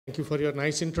Thank you for your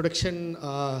nice introduction.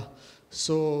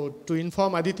 So to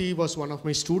inform, Aditi was one of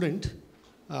my students.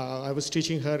 I was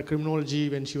teaching her criminology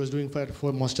when she was doing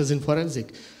for Masters in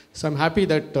Forensic. So I'm happy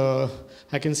that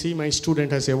I can see my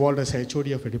student has evolved as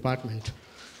HOD of a department.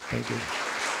 Thank you.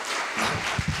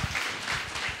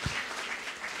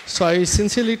 So I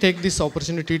sincerely take this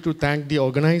opportunity to thank the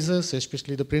organizers,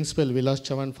 especially the principal, Vilas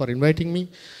Chavan, for inviting me,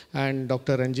 and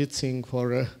Dr. Ranjit Singh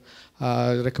for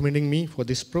recommending me for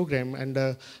this program. And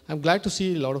I'm glad to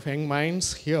see a lot of young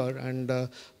minds here. And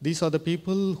these are the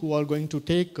people who are going to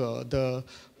take the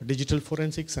digital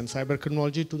forensics and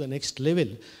cybercriminology to the next level,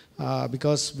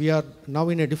 because we are now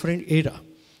in a different era.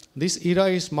 This era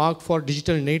is marked for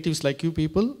digital natives like you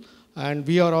people, and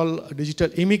we are all digital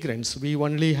immigrants. We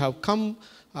only have come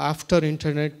after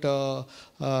internet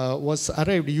was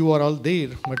arrived. You are all there,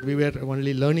 but we were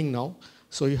only learning now.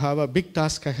 So you have a big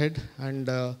task ahead, and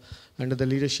under the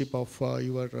leadership of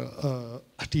your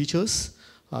teachers,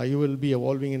 you will be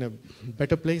evolving in a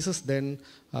better places than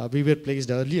we were placed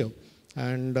earlier.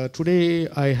 And today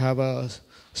I have a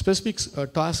specific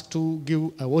task to give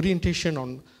an orientation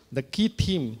on the key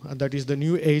theme, that is the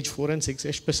new age forensics,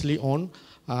 especially on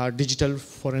digital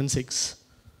forensics.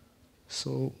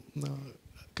 So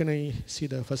can I see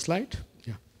the first slide?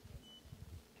 Yeah.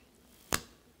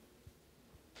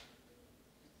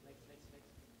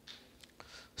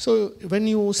 So when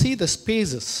you see the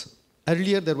spaces,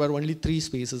 earlier there were only 3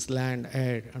 spaces: land,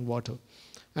 air, and water.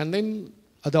 And then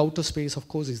the outer space, of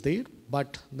course, is there.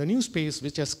 But the new space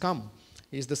which has come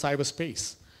is the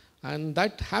cyberspace. And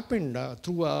that happened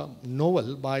through a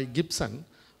novel by Gibson,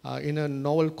 in a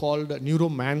novel called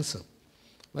Neuromancer.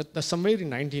 But somewhere in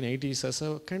 1980s, as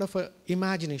a kind of a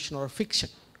imagination or a fiction,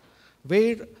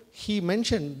 where he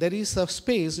mentioned there is a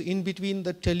space in between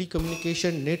the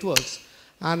telecommunication networks,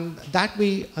 and that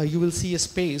way you will see a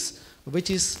space which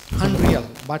is unreal,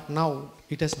 but now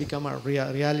it has become a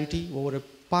reality over a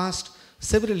past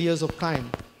several years of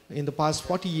time. In the past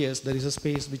 40 years, there is a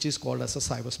space which is called as a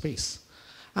cyberspace,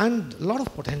 and a lot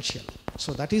of potential.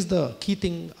 So that is the key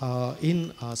thing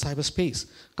in cyberspace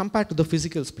compared to the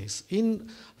physical space. In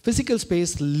physical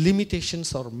space,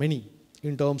 limitations are many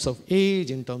in terms of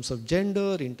age, in terms of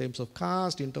gender, in terms of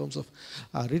caste, in terms of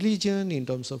religion, in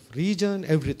terms of region,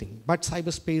 everything. But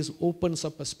cyberspace opens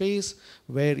up a space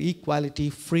where equality,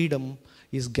 freedom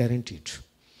is guaranteed.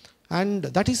 And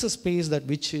that is a space that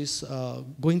which is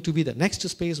going to be the next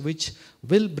space which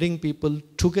will bring people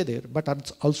together, but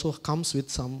it also comes with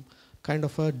some kind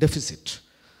of a deficit.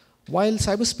 While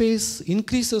cyberspace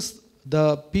increases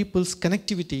the people's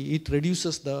connectivity, it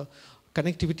reduces the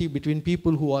connectivity between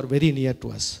people who are very near to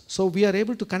us. So we are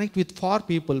able to connect with far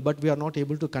people, but we are not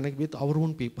able to connect with our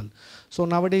own people. So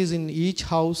nowadays in each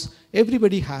house,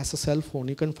 everybody has a cell phone.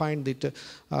 You can find that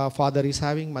father is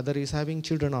having, mother is having,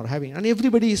 children are having, and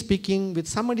everybody is speaking with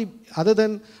somebody other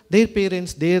than their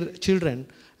parents, their children,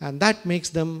 and that makes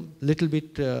them little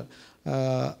bit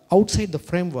outside the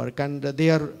framework, and they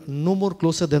are no more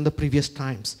closer than the previous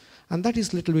times. And that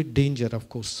is little bit danger, of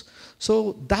course.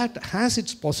 So that has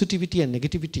its positivity and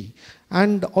negativity.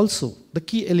 And also the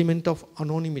key element of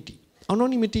anonymity.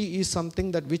 Anonymity is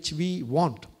something that which we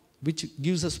want, which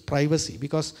gives us privacy,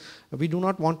 because we do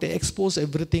not want to expose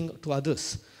everything to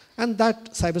others. And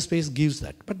that cyberspace gives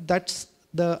that. But that's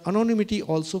the anonymity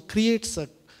also creates a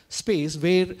space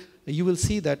where you will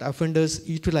see that offenders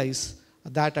utilize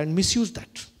that and misuse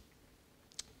that.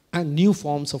 And new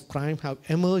forms of crime have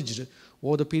emerged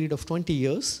over the period of 20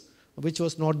 years, which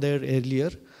was not there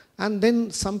earlier. And then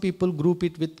some people group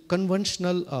it with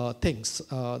conventional things,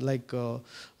 like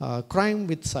crime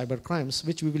with cyber crimes,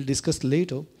 which we will discuss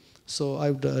later. So I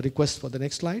would request for the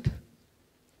next slide.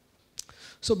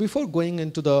 So before going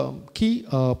into the key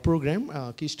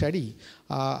program, key study,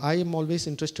 I am always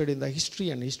interested in the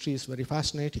history, and history is very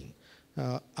fascinating.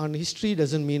 And history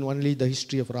doesn't mean only the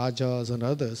history of Rajas and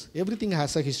others. Everything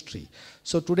has a history.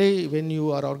 So today, when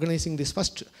you are organizing this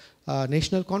first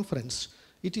national conference,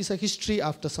 it is a history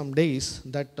after some days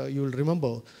that you will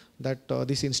remember that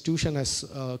this institution has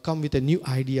come with a new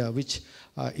idea which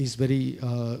is very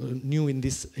new in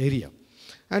this area.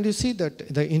 And you see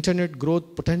that the internet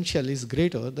growth potential is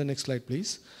greater. The next slide,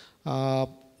 please.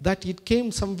 That it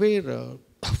came somewhere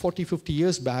 40, 50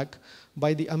 years back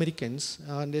by the Americans,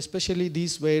 and especially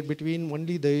these were between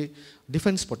only the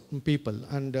defense people,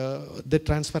 and the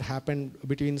transfer happened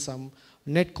between some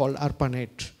net called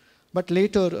ARPANET. But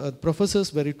later,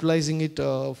 professors were utilizing it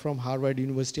from Harvard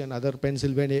University and other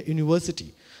Pennsylvania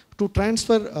University to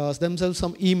transfer themselves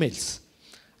some emails.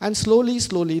 And slowly,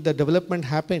 slowly, the development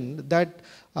happened that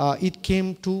it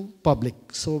came to public.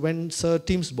 So when Sir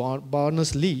Tim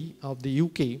Berners-Lee of the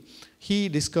UK, he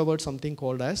discovered something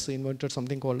called as, invented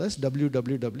something called as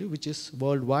WWW, which is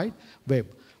World Wide Web.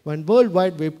 When World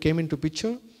Wide Web came into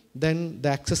picture, then the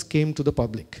access came to the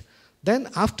public. Then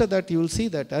after that, you will see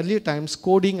that earlier times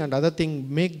coding and other things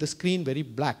make the screen very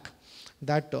black,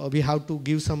 that we have to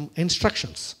give some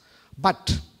instructions.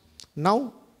 But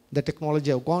now the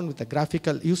technology have gone with a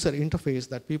graphical user interface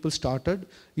that people started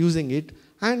using it,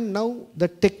 and now the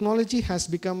technology has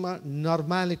become a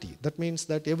normality. That means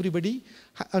that everybody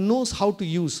knows how to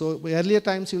use. So earlier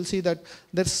times you'll see that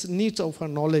there's needs of a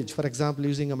knowledge. For example,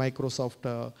 using a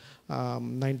Microsoft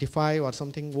 95 or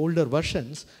something older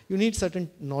versions, you need certain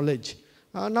knowledge.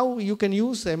 Now you can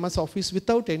use MS Office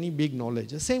without any big knowledge.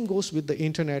 The same goes with the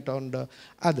internet and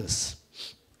others.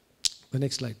 The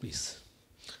next slide, please.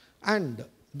 And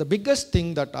the biggest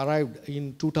thing that arrived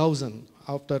in 2000,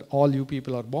 after all you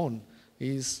people are born,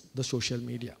 is the social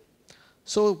media.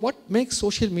 So what makes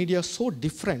social media so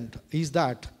different is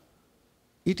that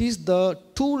it is the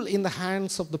tool in the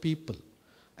hands of the people.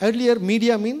 Earlier,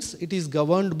 media means it is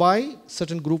governed by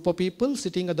certain group of people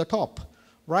sitting at the top,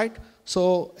 right?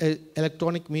 So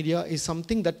electronic media is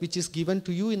something that which is given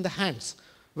to you in the hands.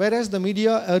 Whereas the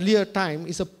media earlier time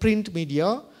is a print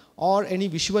media, or any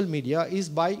visual media is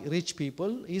by rich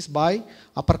people, is by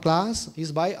upper class,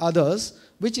 is by others,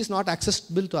 which is not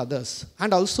accessible to others.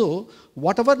 And also,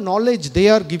 whatever knowledge they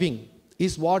are giving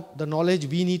is what the knowledge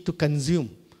we need to consume.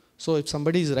 So if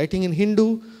somebody is writing in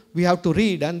Hindu, we have to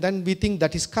read, and then we think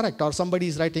that is correct. Or somebody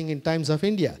is writing in Times of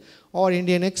India, or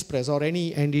Indian Express, or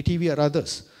any NDTV or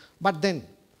others. But then,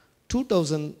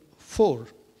 2004,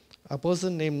 a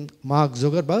person named Mark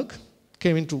Zuckerberg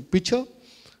came into picture,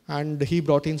 and he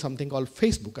brought in something called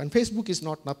Facebook. And Facebook is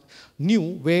not new,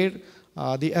 where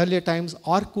the earlier times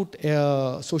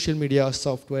Orkut social media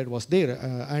software was there,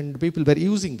 and people were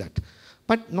using that.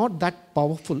 But not that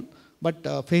powerful, but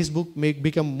Facebook may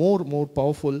become more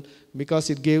powerful because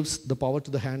it gives the power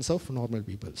to the hands of normal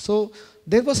people. So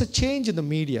there was a change in the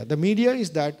media. The media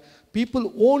is that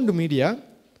people owned media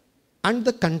and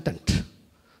the content.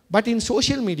 But in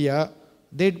social media,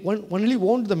 they only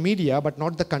owned the media, but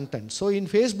not the content. So in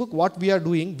Facebook, what we are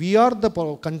doing, we are the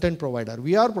content provider.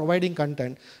 We are providing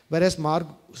content, whereas Mark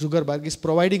Zuckerberg is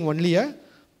providing only a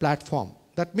platform.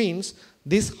 That means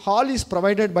this hall is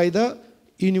provided by the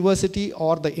university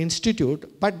or the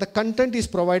institute, but the content is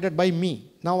provided by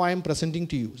me. Now I am presenting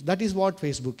to you. That is what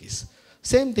Facebook is.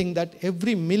 Same thing, that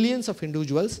every millions of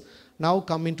individuals now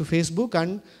come into Facebook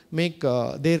and make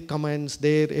their comments,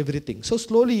 their everything. So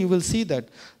slowly you will see that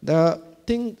the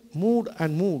thing moved,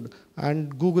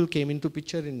 and Google came into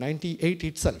picture in '98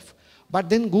 itself. But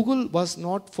then Google was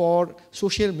not for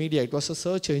social media, it was a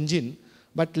search engine,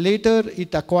 but later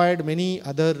it acquired many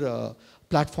other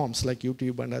platforms like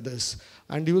YouTube and others.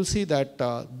 And you will see that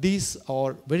these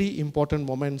are very important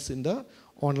moments in the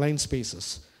online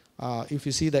spaces, if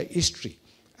you see the history.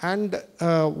 And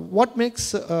what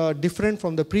makes different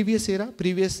from the previous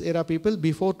era people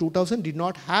before 2000 did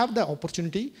not have the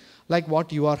opportunity like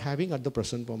what you are having at the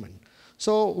present moment.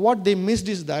 So what they missed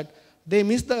is that they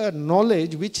missed the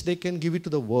knowledge which they can give it to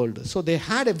the world. So they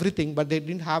had everything, but they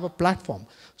didn't have a platform.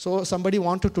 So somebody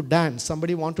wanted to dance,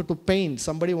 somebody wanted to paint,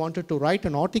 somebody wanted to write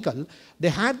an article. They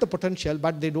had the potential,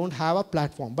 but they don't have a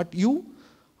platform. But you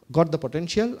got the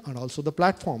potential and also the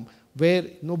platform, where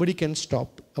nobody can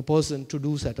stop a person to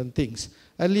do certain things.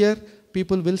 Earlier,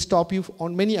 people will stop you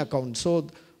on many accounts. So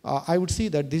I would see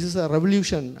that this is a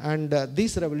revolution, and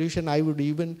this revolution I would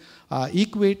even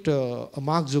equate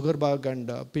Mark Zuckerberg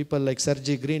and people like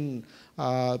Sergey Brin,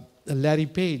 Larry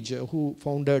Page, who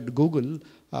founded Google,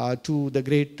 to the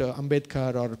great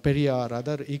Ambedkar or Periyar,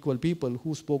 other equal people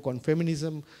who spoke on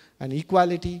feminism and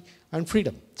equality and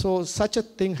freedom. So such a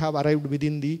thing have arrived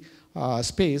within the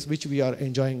space which we are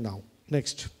enjoying now.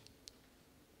 Next.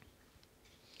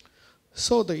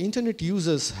 So the internet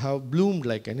users have bloomed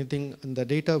like anything, and the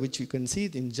data which you can see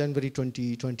in January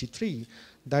 2023,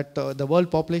 that the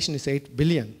world population is 8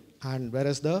 billion, and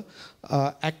whereas the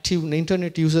active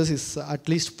internet users is at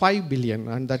least 5 billion,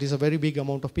 and that is a very big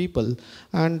amount of people.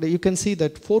 And you can see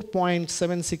that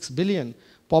 4.76 billion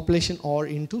population are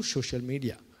into social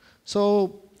media.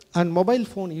 So, and mobile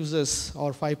phone users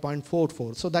are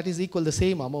 5.44, so that is equal the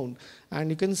same amount. And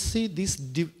you can see this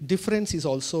difference is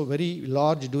also very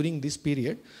large during this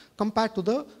period compared to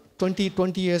the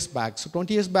 20 years back. So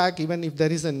 20 years back, even if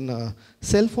there is a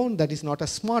cell phone, that is not a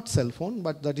smart cell phone,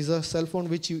 but that is a cell phone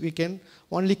which we can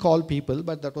only call people,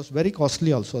 but that was very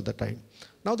costly also at the time.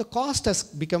 Now the cost has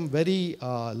become very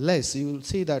less. You will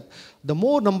see that the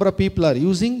more number of people are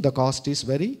using, the cost is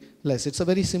very less. It's a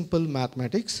very simple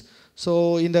mathematics.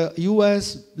 So in the US,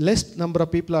 less number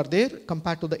of people are there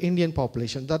compared to the Indian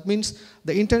population. That means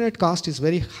the internet cost is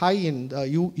very high in the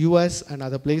US and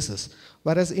other places.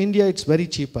 Whereas India, it's very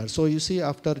cheaper. So you see,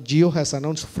 after Jio has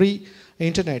announced free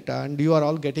internet, and you are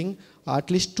all getting at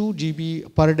least 2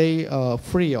 GB per day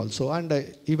free also. And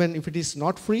even if it is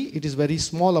not free, it is very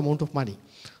small amount of money.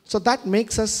 So that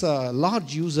makes us a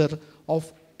large user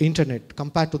of internet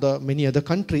compared to the many other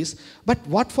countries. But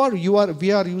what for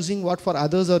we are using, what for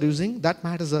others are using, that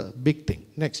matters a big thing.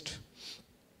 Next.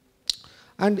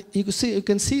 And you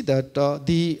can see that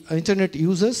the internet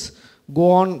users go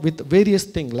on with various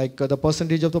things, like the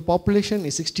percentage of the population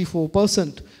is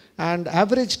 64%, and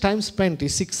average time spent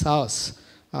is 6 hours.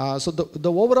 So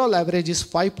the overall average is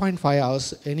 5.5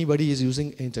 hours anybody is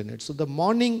using internet. So the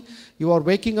morning you are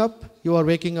waking up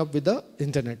with the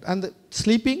internet, and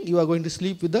sleeping, you are going to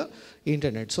sleep with the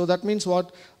internet. So that means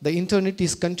what? The internet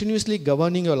is continuously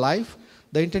governing your life.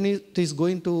 The internet is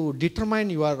going to determine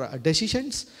your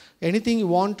decisions. Anything you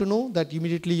want to know, that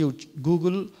immediately you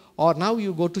Google, or now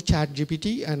you go to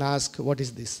ChatGPT and ask, what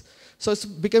is this? So it's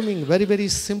becoming very, very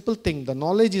simple thing. The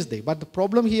knowledge is there. But the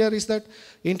problem here is that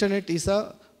internet is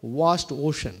a vast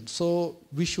ocean. So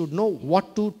we should know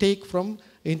what to take from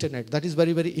internet. That is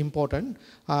very, very important.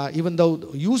 Even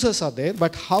though users are there,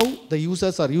 but how the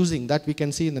users are using, that we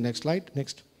can see in the next slide.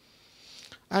 Next.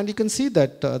 And you can see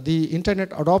that the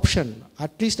internet adoption,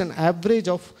 at least an average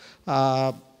of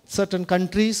certain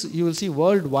countries, you will see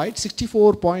worldwide,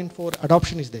 64.4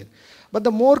 adoption is there. But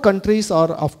the more countries are,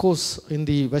 of course, in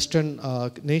the Western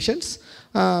nations,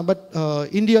 but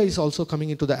India is also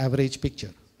coming into the average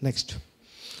picture. Next.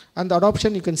 And the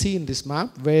adoption you can see in this map,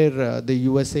 where the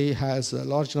USA has a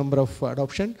large number of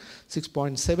adoption,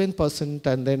 6.7%,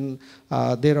 and then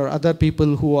there are other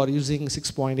people who are using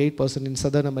 6.8% in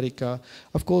Southern America.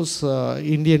 Of course,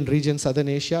 Indian region, Southern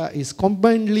Asia is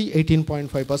combinedly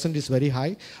 18.5% is very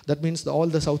high. That means all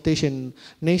the South Asian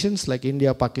nations like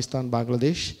India, Pakistan,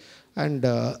 Bangladesh, and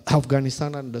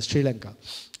Afghanistan and Sri Lanka,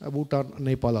 Bhutan,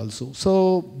 Nepal also.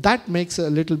 So that makes a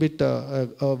little bit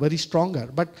very stronger.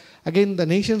 But again, the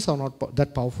nations are not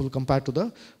that powerful compared to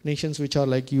the nations which are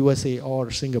like USA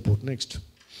or Singapore. Next.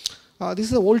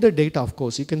 This is older data, of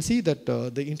course. You can see that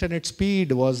the internet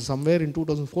speed was somewhere in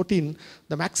 2014.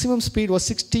 The maximum speed was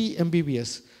 60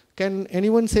 Mbps. Can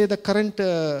anyone say the current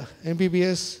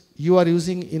Mbps you are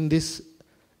using in this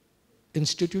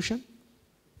institution?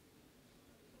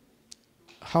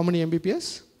 How many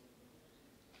Mbps?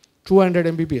 200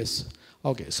 Mbps.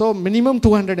 Okay, so minimum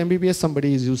 200 Mbps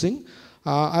somebody is using.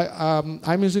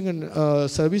 I'm using a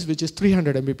service which is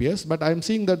 300 Mbps, but I'm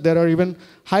seeing that there are even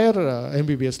higher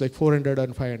Mbps, like 400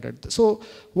 and 500. So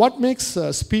what makes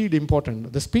speed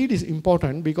important? The speed is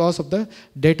important because of the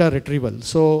data retrieval.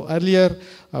 So earlier,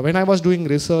 when I was doing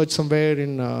research somewhere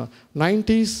in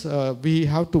 90s, we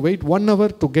have to wait 1 hour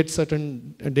to get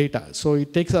certain data. So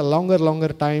it takes a longer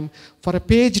time for a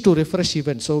page to refresh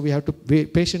even. So we have to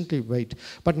patiently wait.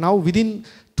 But now within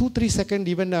 2-3 seconds,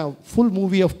 even a full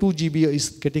movie of 2 GB is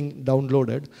getting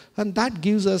downloaded, and that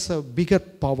gives us a bigger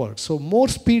power. So more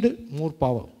speed, more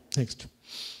power. Next.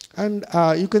 And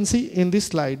you can see in this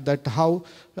slide that how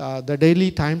the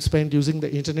daily time spent using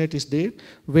the internet is there,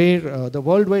 where the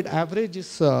worldwide average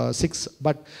is 6,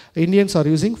 but Indians are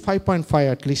using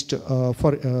 5.5 at least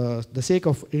for the sake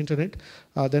of internet.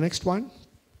 The next one.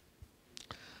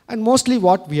 And mostly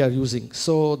what we are using.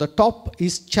 So the top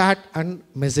is chat and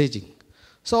messaging.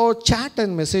 So chat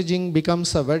and messaging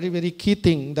becomes a very, very key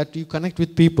thing that you connect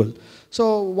with people.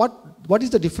 So what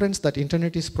is the difference that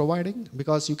internet is providing?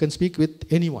 Because you can speak with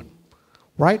anyone,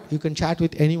 right? You can chat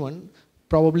with anyone,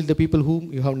 probably the people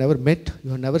whom you have never met,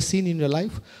 you have never seen in your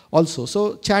life also.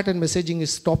 So chat and messaging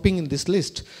is topping in this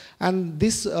list. And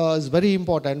this is very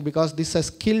important because this has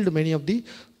killed many of the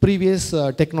previous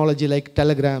technology like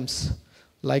telegrams,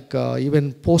 like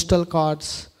even postal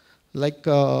cards, like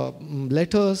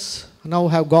letters now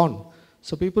have gone.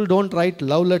 So people don't write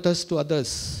love letters to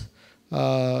others.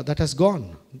 That has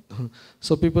gone.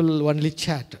 So people only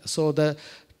chat. So the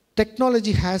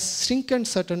technology has shrunken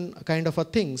certain kind of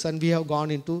things, and we have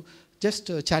gone into just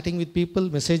chatting with people,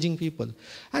 messaging people.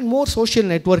 And more social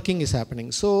networking is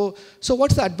happening. So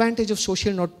what's the advantage of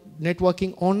social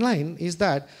networking online is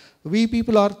that we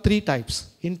people are 3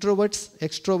 types: introverts,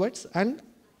 extroverts, and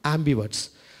ambiverts.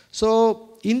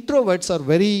 So introverts are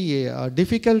very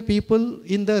difficult people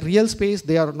in the real space.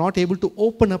 They are not able to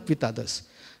open up with others.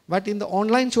 But in the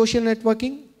online social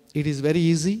networking, it is very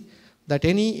easy that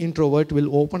any introvert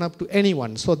will open up to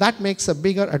anyone. So that makes a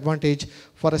bigger advantage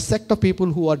for a sect of people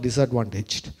who are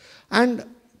disadvantaged. And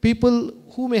people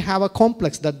who may have a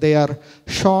complex that they are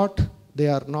short, they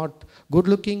are not good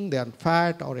looking, they are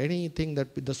fat, or anything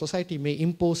that the society may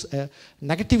impose a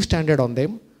negative standard on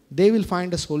them, they will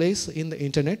find a solace in the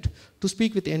internet to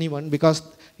speak with anyone, because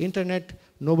internet,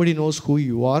 nobody knows who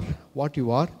you are, what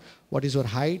is your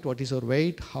height, what is your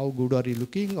weight, how good are you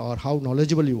looking, or how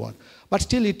knowledgeable you are. But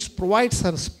still it provides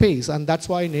a space, and that's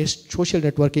why social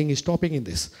networking is stopping in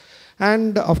this.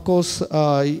 And of course,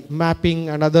 mapping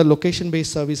and other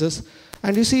location-based services.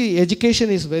 And you see,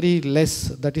 education is very less.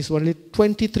 That is only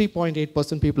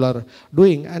 23.8% people are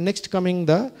doing. And next coming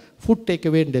the food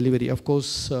takeaway and delivery. Of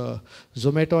course,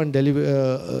 Zomato and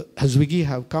Swiggy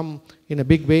have come in a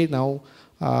big way now.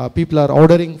 People are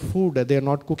ordering food. They are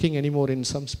not cooking anymore in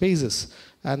some spaces.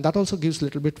 And that also gives a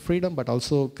little bit freedom, but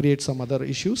also creates some other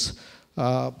issues.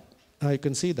 You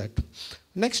can see that.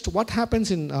 Next, what happens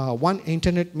in 1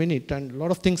 internet minute, and a lot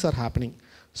of things are happening.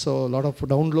 So a lot of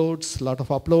downloads, a lot of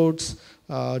uploads,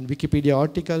 Wikipedia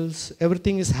articles,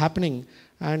 everything is happening.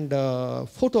 And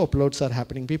photo uploads are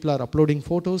happening. People are uploading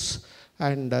photos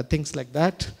and things like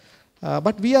that.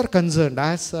 But we are concerned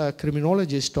as a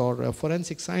criminologist or a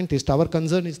forensic scientist, our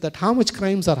concern is that how much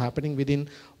crimes are happening within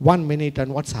 1 minute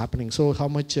and what's happening. So how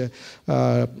much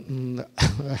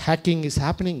hacking is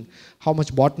happening, how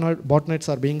much botnets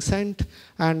are being sent,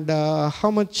 and how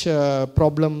much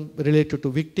problem related to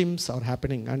victims are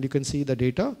happening. And you can see the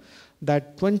data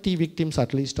that 20 victims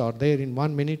at least are there in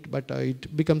 1 minute, but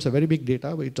it becomes a very big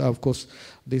data. It, of course,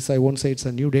 this I won't say it's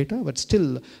a new data, but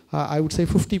still I would say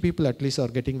 50 people at least are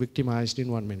getting victimized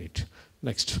in 1 minute.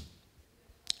 Next.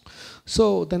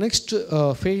 So the next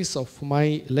phase of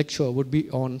my lecture would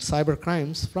be on cyber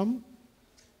crimes from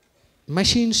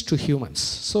machines to humans.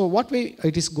 So what way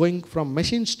it is going from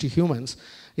machines to humans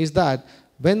is that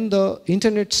when the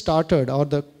internet started or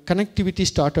the connectivity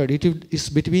started, it is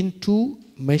between 2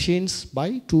 machines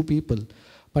by 2 people.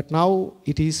 But now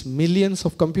it is millions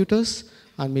of computers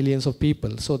and millions of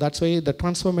people. So that's why the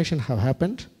transformation have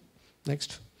happened.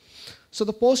 Next. So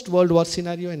the post-World War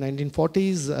scenario in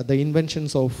 1940s, the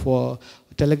inventions of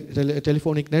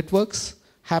telephonic networks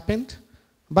happened,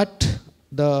 but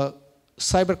the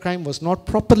cybercrime was not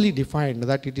properly defined,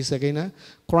 that it is again a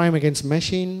crime against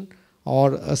machine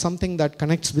or something that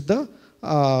connects with the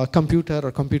computer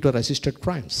or computer-assisted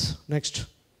crimes. Next.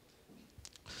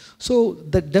 So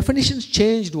the definitions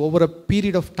changed over a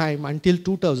period of time until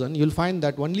 2000. You'll find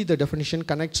that only the definition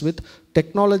connects with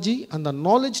technology and the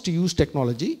knowledge to use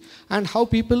technology and how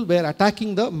people were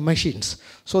attacking the machines.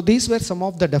 So these were some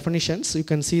of the definitions. You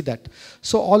can see that.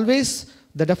 So always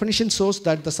the definition shows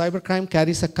that the cybercrime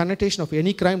carries a connotation of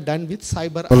any crime done with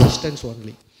cyber assistance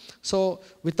only. So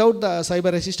without the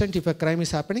cyber assistant, if a crime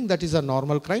is happening, that is a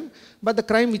normal crime. But the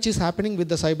crime which is happening with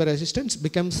the cyber assistance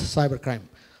becomes cybercrime.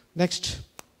 Next.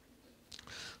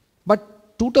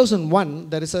 But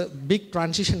 2001, there is a big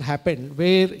transition happened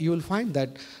where you will find that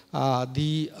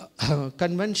the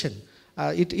convention,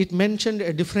 it mentioned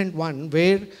a different one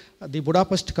where the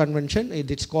Budapest Convention,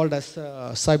 it's called as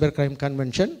Cybercrime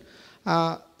Convention,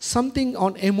 something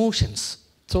on emotions.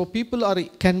 So people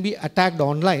can be attacked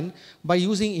online by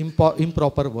using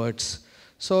improper words.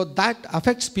 So that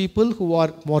affects people who are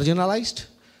marginalized,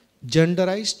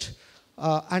 genderized,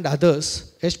 and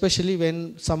others, especially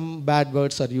when some bad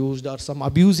words are used or some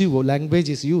abusive language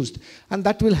is used, and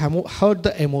that will hurt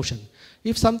the emotion.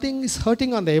 If something is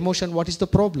hurting on the emotion, what is the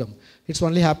problem? It's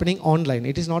only happening online.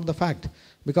 It is not the fact,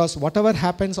 because whatever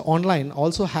happens online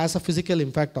also has a physical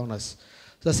impact on us.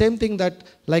 The same thing that,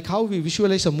 like how we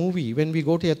visualize a movie when we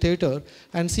go to a theater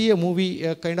and see a movie,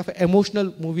 a kind of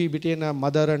emotional movie between a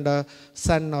mother and a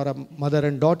son or a mother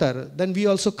and daughter, then we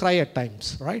also cry at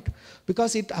times, right?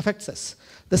 Because it affects us.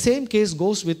 The same case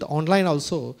goes with online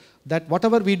also, that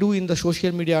whatever we do in the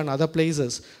social media and other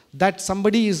places, that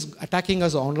somebody is attacking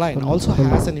us online also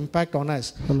has an impact on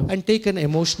us and take an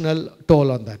emotional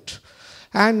toll on that.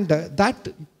 And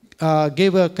that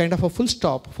gave a kind of a full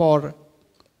stop for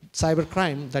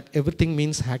cybercrime, that everything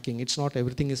means hacking. It's not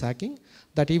everything is hacking,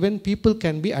 that even people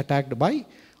can be attacked by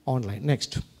online.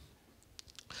 Next.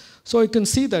 So you can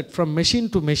see that from machine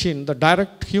to machine, the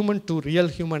direct human to real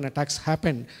human attacks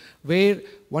happen, where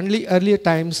only earlier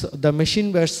times the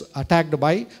machine was attacked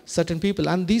by certain people,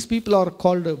 and these people are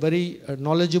called very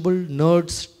knowledgeable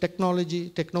nerds, technology,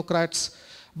 technocrats.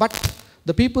 But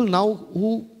the people now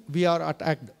who we are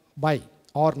attacked by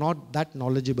are not that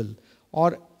knowledgeable,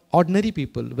 or ordinary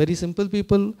people, very simple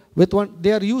people with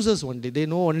they are users only. They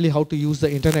know only how to use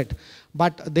the internet,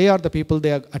 but they are the people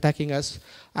they are attacking us.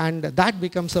 And that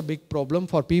becomes a big problem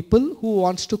for people who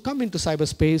wants to come into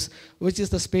cyberspace, which is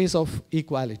the space of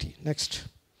equality. Next.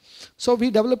 So we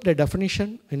developed a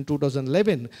definition in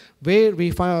 2011 where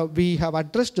we have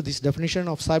addressed this definition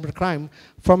of cybercrime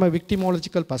from a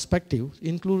victimological perspective,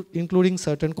 including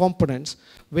certain components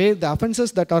where the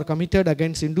offenses that are committed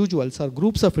against individuals or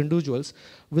groups of individuals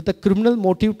with a criminal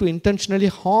motive to intentionally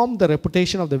harm the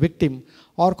reputation of the victim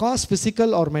or cause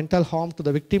physical or mental harm to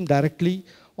the victim directly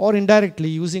or indirectly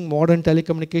using modern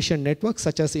telecommunication networks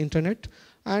such as internet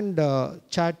and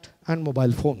chat and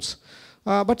mobile phones.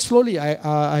 But slowly,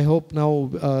 I hope now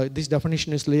this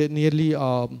definition is nearly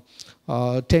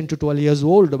 10 to 12 years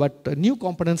old, but new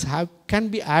components can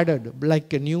be added,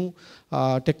 like a new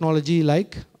technology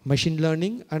like machine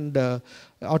learning and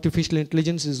artificial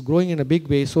intelligence is growing in a big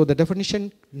way, so the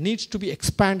definition needs to be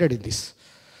expanded in this.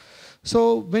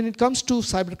 So when it comes to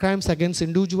cyber crimes against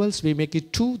individuals, we make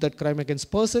it two, that crime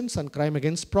against persons and crime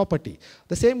against property.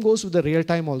 The same goes with the real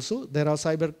time also. There are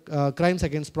cyber crimes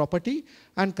against property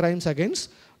and crimes against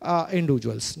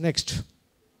individuals. Next.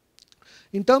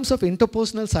 In terms of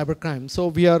interpersonal cybercrime, so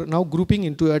we are now grouping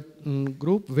into a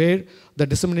group where the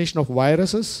dissemination of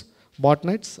viruses,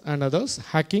 botnets and others,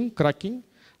 hacking, cracking,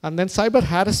 and then cyber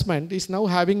harassment is now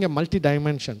having a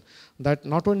multi-dimension, that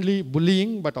not only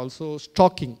bullying but also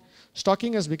stalking.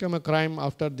 Stalking has become a crime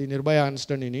after the Nirbhaya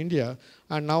incident in India,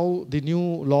 and now the new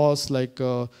laws like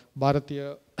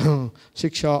Bharatiya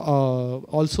Shiksha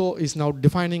also is now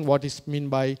defining what is meant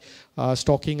by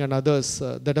stalking and others.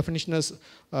 The definition is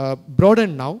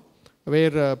broadened now,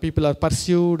 where people are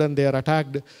pursued and they are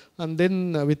attacked, and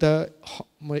then with a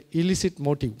illicit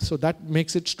motive. So that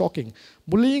makes it stalking.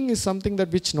 Bullying is something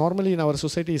that which normally in our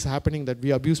society is happening, that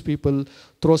we abuse people,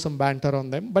 throw some banter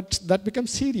on them, but that becomes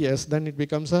serious, then it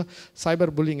becomes a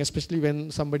cyberbullying, especially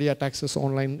when somebody attacks us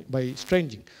online by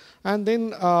stranging. And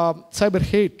then cyber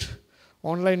hate.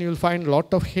 Online you will find a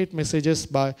lot of hate messages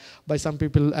by some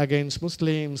people against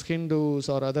Muslims, Hindus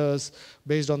or others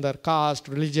based on their caste,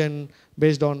 religion,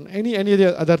 based on any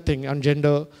other thing, and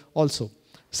gender also.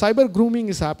 Cyber grooming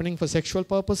is happening for sexual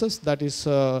purposes. That is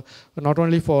not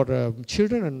only for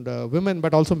children and women,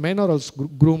 but also men are also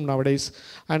groomed nowadays,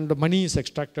 and money is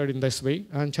extracted in this way.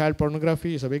 And child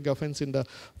pornography is a big offense in the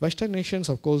Western nations,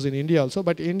 of course in India also,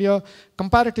 but India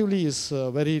comparatively is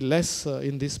very less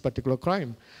in this particular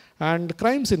crime. And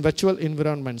crimes in virtual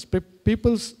environments.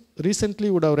 People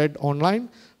recently would have read online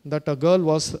that a girl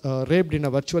was raped in a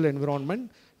virtual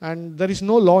environment, and there is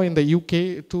no law in the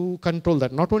UK to control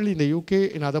that. Not only in the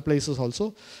UK, in other places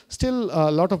also. Still,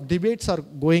 a lot of debates are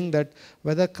going that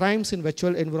whether crimes in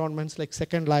virtual environments like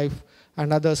Second Life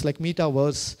and others like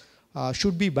Metaverse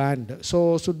should be banned,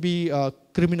 so should be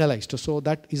criminalized. So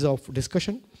that is of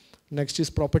discussion. Next is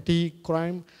property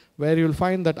crime, where you will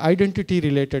find that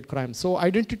identity-related crime. So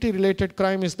identity-related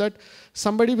crime is that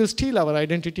somebody will steal our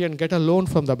identity and get a loan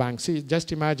from the bank. See,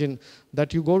 just imagine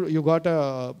that you got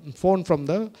a phone from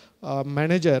the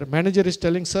manager. Manager is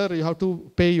telling, sir, you have to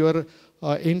pay your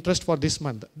interest for this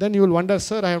month. Then you will wonder,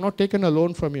 sir, I have not taken a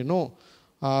loan from you. No,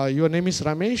 your name is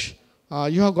Ramesh.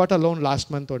 You have got a loan last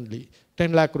month only,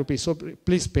 10 lakh rupees, so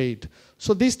please pay it.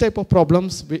 So these type of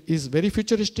problems is very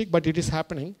futuristic, but it is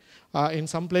happening in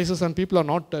some places, and people are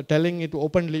not telling it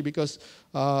openly because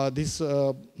these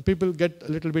people get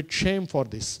a little bit shame for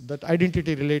this, that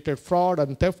identity related fraud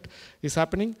and theft is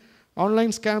happening. Online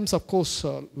scams, of course,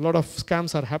 a lot of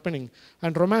scams are happening,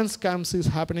 and romance scams is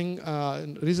happening.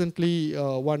 Recently,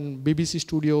 one BBC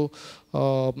Studio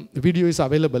video is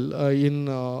available in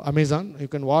Amazon. You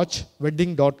can watch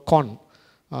wedding.con.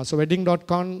 So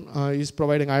wedding.con is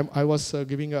providing, I was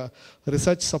giving a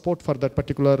research support for that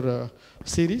particular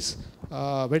series.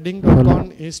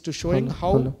 Wedding.con is to showing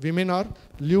how women are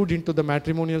lured into the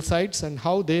matrimonial sites and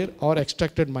how they are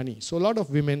extracted money. So a lot of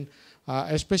women,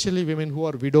 especially women who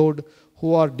are widowed,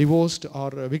 who are divorced,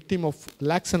 are a victim of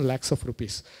lakhs and lakhs of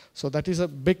rupees. So that is a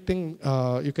big thing.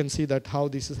 You can see that how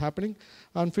this is happening.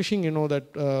 And phishing, you know that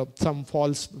some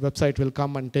false website will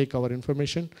come and take our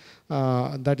information.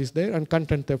 That is there, and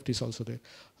content theft is also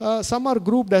there. Some are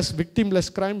grouped as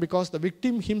victimless crime because the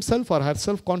victim himself or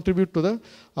herself contribute to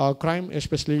the crime,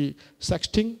 especially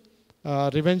sexting,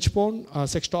 revenge porn,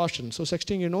 sextortion. So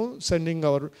sexting, you know, sending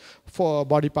our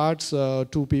body parts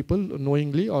to people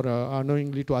knowingly or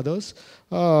unknowingly to others.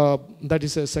 That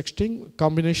is a sexting,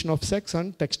 combination of sex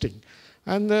and texting.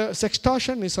 And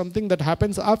sextortion is something that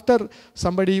happens after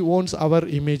somebody owns our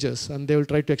images, and they will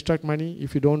try to extract money.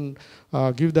 If you don't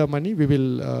give the money, we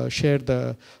will share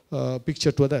the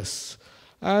picture to others.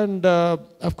 And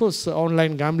of course,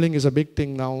 online gambling is a big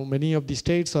thing now. Many of the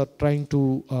states are trying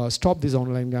to stop this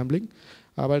online gambling.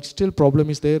 But still problem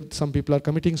is there. Some people are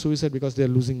committing suicide because they are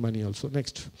losing money also.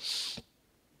 Next.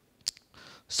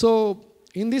 So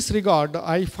in this regard,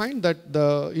 I find that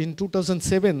in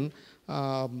 2007,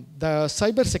 the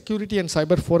cyber security and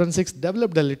cyber forensics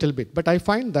developed a little bit. But I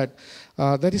find that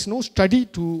there is no study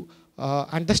to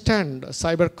understand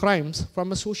cyber crimes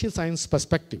from a social science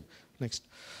perspective. Next.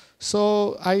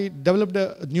 So I developed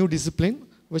a new discipline,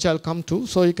 which I'll come to.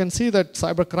 So you can see that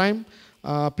cybercrime,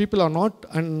 people are not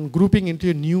grouping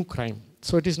into a new crime.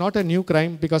 So it is not a new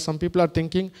crime because some people are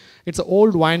thinking it's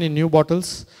old wine in new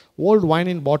bottles, old wine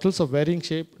in bottles of varying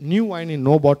shape, new wine in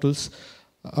no bottles.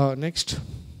 Next.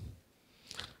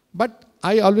 But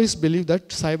I always believe that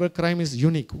cybercrime is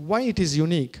unique. Why it is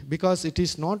unique? Because it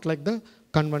is not like the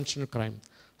conventional crime.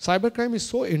 Cybercrime is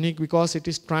so unique because it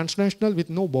is transnational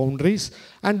with no boundaries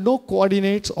and no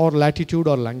coordinates or latitude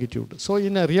or longitude. So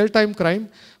in a real-time crime,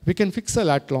 we can fix a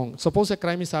lat long. Suppose a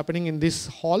crime is happening in this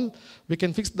hall, we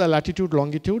can fix the latitude,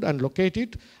 longitude and locate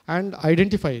it and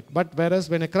identify it. But whereas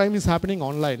when a crime is happening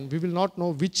online, we will not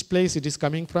know which place it is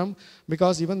coming from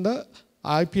because even the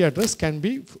IP address can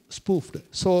be spoofed.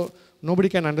 So nobody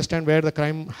can understand where the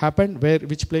crime happened,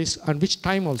 which place and which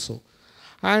time also.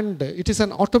 And it is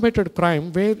an automated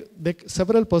crime where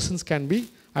several persons can be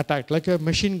attacked, like a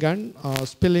machine gun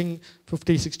spilling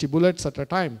 50, 60 bullets at a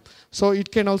time. So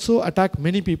it can also attack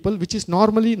many people, which is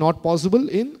normally not possible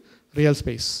in real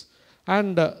space.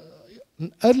 And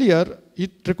earlier,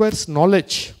 it requires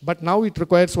knowledge, but now it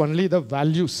requires only the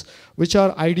values, which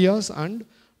are ideas and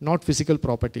not physical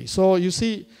property. So you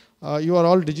see, you are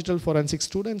all digital forensic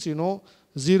students, you know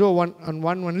 0, 1 and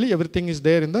 1 only, everything is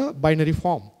there in the binary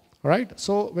form. Right?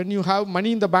 So when you have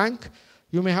money in the bank,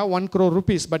 you may have 1 crore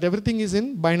rupees, but everything is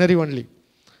in binary only.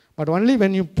 But only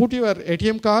when you put your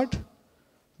ATM card,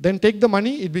 then take the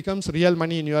money, it becomes real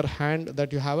money in your hand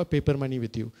that you have a paper money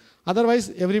with you.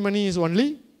 Otherwise, every money is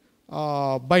only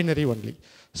binary only.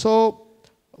 So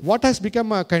what has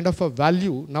become a kind of a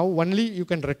value, now only you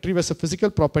can retrieve as a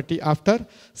physical property after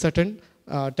certain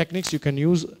techniques you can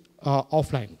use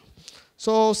offline.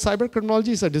 So cybercriminology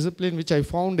is a discipline which I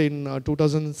found in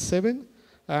 2007,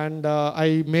 and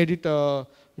I made it a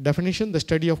definition, the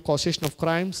study of causation of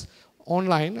crimes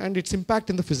online and its impact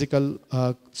in the physical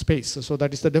space. So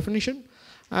that is the definition.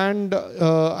 And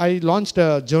I launched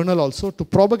a journal also to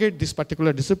propagate this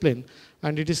particular discipline,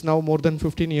 and it is now more than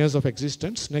 15 years of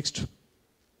existence. Next.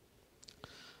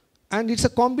 And it's a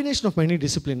combination of many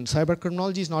disciplines.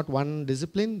 Cybercriminology is not one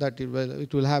discipline, that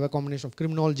it will have a combination of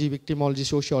criminology, victimology,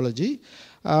 sociology,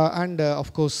 and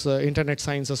of course internet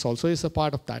sciences also is a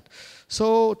part of that.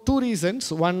 So 2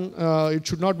 reasons. One, it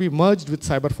should not be merged with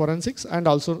cyber forensics and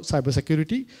also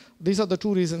cybersecurity. These are the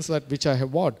 2 reasons which I have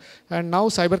vowed. And now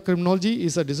cybercriminology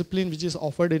is a discipline which is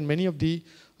offered in many of the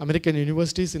American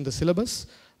universities in the syllabus,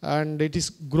 and it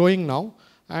is growing now.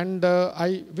 And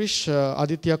I wish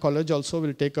Aditya College also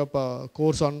will take up a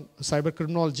course on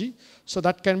cybercriminology, so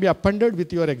that can be appended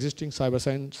with your existing cyber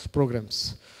science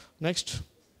programs. Next.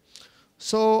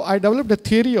 So I developed a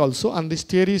theory also, and this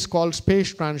theory is called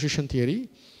space transition theory.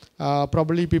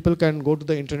 Probably people can go to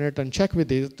the internet and check with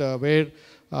it, where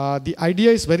the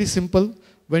idea is very simple.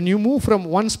 When you move from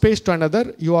one space to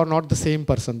another, you are not the same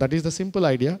person. That is the simple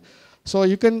idea. So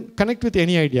you can connect with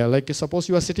any idea. Like suppose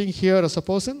you are sitting here as a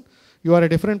person, you are a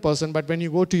different person, but when you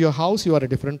go to your house, you are a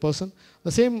different person.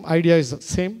 The same idea is the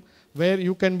same, where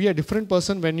you can be a different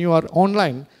person when you are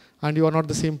online and you are not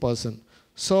the same person.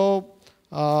 So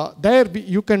there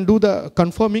you can do the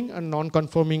confirming and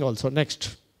non-confirming also.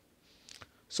 Next.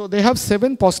 So they have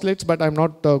 7 postulates, but I'm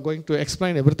not going to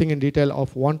explain everything in detail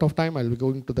of want of time. I'll be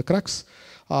going to the crux.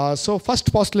 So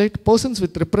first postulate, persons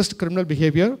with repressed criminal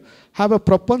behavior have a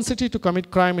propensity to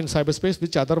commit crime in cyberspace,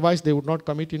 which otherwise they would not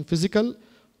commit in physical,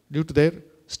 due to their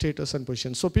status and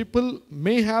position. So people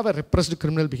may have a repressed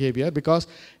criminal behavior because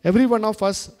every one of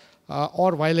us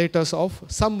are violators of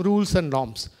some rules and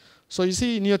norms. So you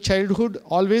see, in your childhood,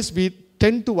 always we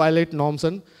tend to violate norms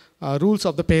and rules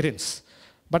of the parents.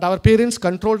 But our parents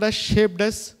controlled us, shaped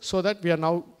us, so that we are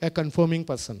now a conforming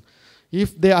person.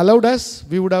 If they allowed us,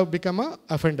 we would have become an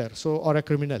offender, or a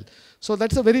criminal. So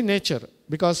that's the very nature,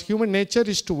 because human nature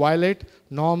is to violate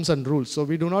norms and rules. So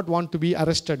we do not want to be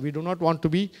arrested. We do not want to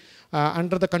be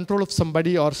under the control of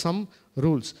somebody or some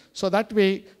rules. So that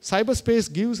way,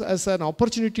 cyberspace gives us an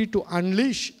opportunity to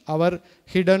unleash our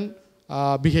hidden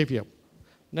behavior.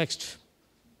 Next.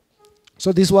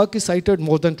 So this work is cited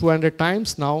more than 200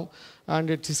 times now, and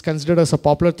it is considered as a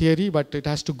popular theory, but it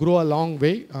has to grow a long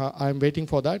way. I'm waiting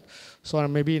for that. So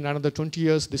maybe in another 20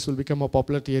 years, this will become a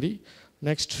popular theory.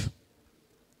 Next.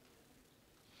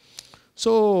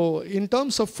 So in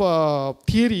terms of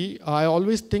theory, I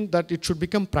always think that it should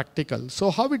become practical.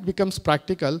 So how it becomes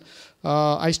practical,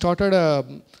 I started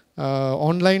a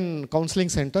online counseling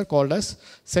center called as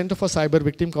Center for Cyber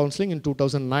Victim Counseling in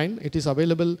 2009. It is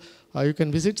available, you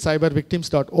can visit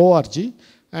cybervictims.org.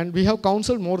 And we have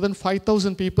counseled more than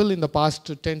 5,000 people in the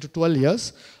past 10 to 12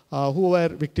 years who were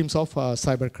victims of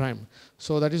cybercrime.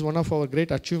 So that is one of our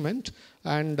great achievement.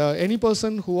 And any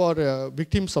person who are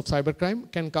victims of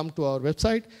cybercrime can come to our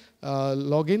website,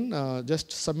 log in,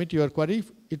 just submit your query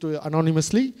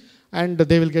anonymously, and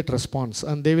they will get response.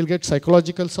 And they will get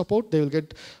psychological support, they will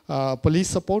get police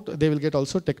support, they will get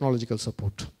also technological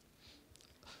support.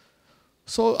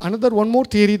 So one more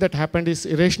theory that happened is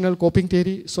irrational coping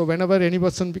theory. So whenever any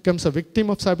person becomes a victim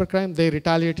of cybercrime, they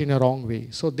retaliate in a wrong way.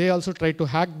 So they also try to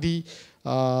hack the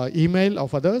email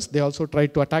of others. They also try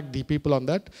to attack the people on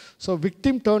that. So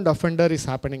victim turned offender is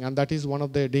happening, and that is one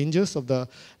of the dangers of the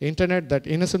internet, that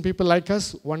innocent people like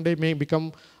us one day may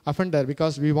become offender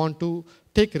because we want to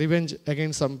take revenge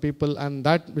against some people, and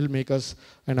that will make us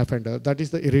an offender. That is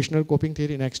the irrational coping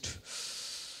theory. Next.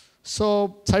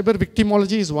 So cyber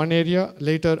victimology is one area.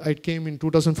 Later it came in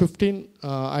 2015.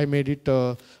 I made it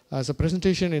as a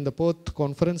presentation in the Perth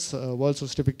conference, World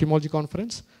Society Victimology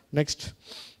Conference. Next.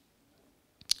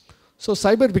 So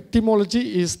cyber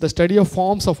victimology is the study of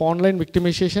forms of online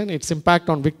victimization, its impact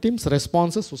on victims,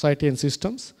 responses, society and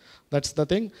systems. That's the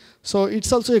thing. So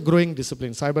it's also a growing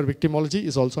discipline. Cyber victimology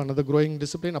is also another growing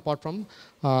discipline apart from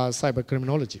cyber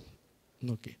criminology.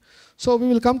 Okay. So we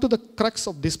will come to the crux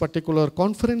of this particular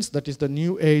conference, that is the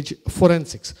new age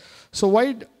forensics. So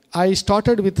why I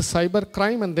started with the cyber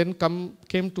crime and then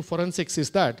came to forensics is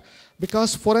that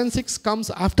because forensics comes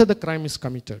after the crime is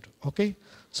committed. Okay.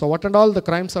 So what and all the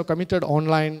crimes are committed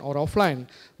online or offline,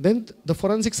 then the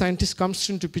forensic scientist comes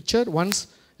into picture once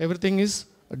everything is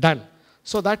done.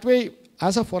 So that way,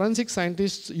 as a forensic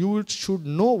scientist, you should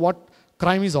know what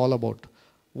crime is all about.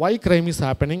 Why crime is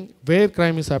happening, where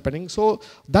crime is happening. So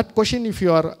that question, if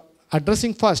you are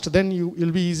addressing first, then you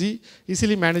will be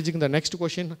easily managing the next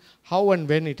question, how and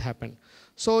when it happened.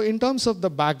 So in terms of the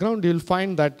background, you will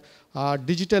find that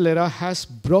digital era has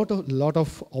brought a lot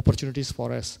of opportunities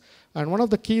for us. And one of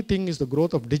the key things is the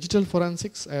growth of digital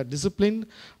forensics, a discipline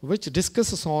which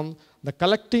discusses on the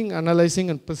collecting, analyzing,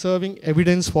 and preserving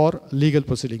evidence for legal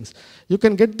proceedings. You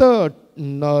can get the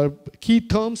key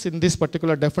terms in this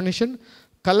particular definition: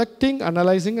 collecting,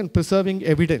 analyzing, and preserving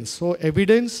evidence. So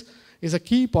evidence is a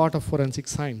key part of forensic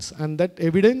science, and that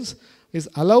evidence is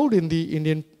allowed in the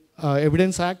Indian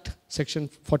Evidence Act, Section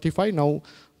 45, now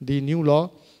the new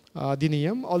law,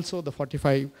 Adiniyam, also the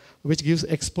 45, which gives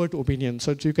expert opinion.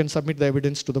 So you can submit the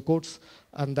evidence to the courts,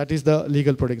 and that is the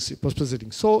legal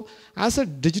proceeding. So as a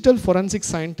digital forensic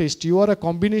scientist, you are a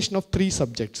combination of three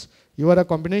subjects. You are a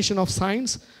combination of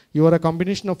science, you are a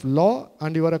combination of law,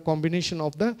 and you are a combination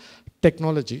of the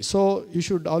technology. So you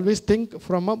should always think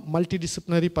from a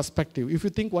multidisciplinary perspective. If you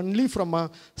think only from a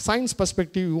science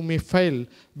perspective, you may fail,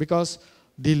 because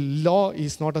the law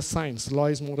is not a science. Law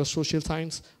is more a social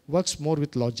science, works more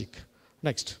with logic.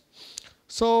 Next.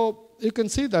 So you can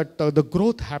see that the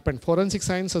growth happened. Forensic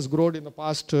science has grown in the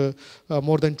past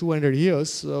more than 200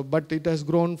 years, but it has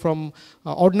grown from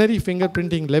ordinary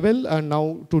fingerprinting level and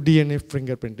now to DNA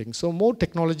fingerprinting. So more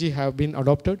technology have been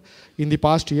adopted in the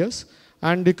past years,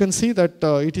 and you can see that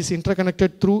it is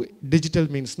interconnected through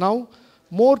digital means. Now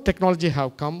more technology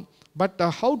have come, but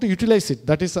how to utilize it,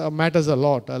 that is matters a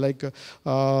lot, like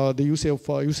the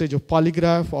usage of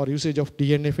polygraph or usage of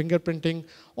DNA fingerprinting.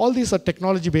 All these are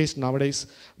technology based nowadays,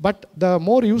 but the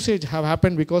more usage have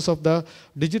happened because of the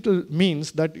digital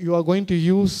means, that you are going to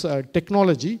use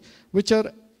technology which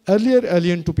are earlier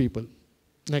alien to people.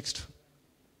 Next.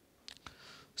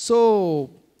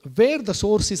 So where the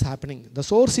source is happening, the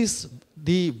source is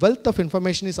the wealth of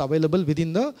information is available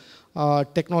within the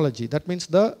technology. That means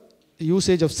the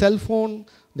usage of cell phone,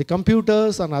 the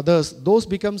computers and others, those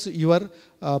becomes your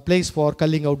place for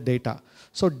culling out data.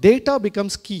 So data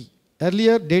becomes key.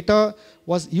 Earlier data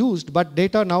was used, but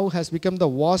data now has become the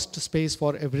vast space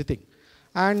for everything.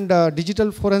 And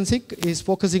digital forensic is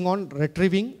focusing on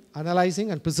retrieving, analyzing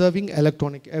and preserving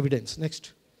electronic evidence.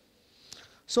 Next.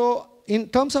 So in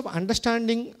terms of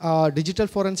understanding digital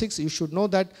forensics, you should know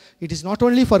that it is not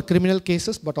only for criminal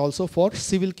cases, but also for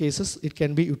civil cases it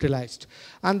can be utilized.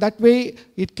 And that way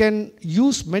it can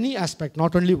use many aspects,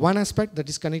 not only one aspect, that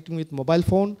is connecting with mobile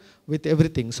phone, with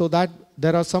everything. So that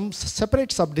there are some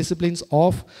separate sub-disciplines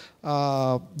of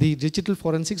the digital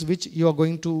forensics which you are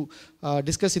going to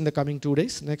discuss in the coming 2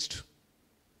 days. Next.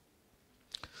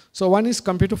 So one is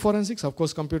computer forensics. Of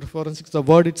course, computer forensics, the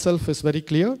word itself is very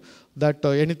clear that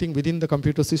anything within the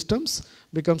computer systems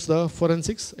becomes the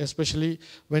forensics, especially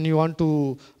when you want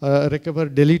to recover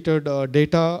deleted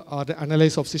data or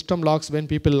analyze of system logs when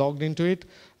people logged into it,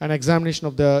 an examination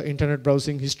of the internet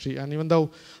browsing history. And even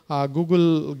though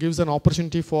Google gives an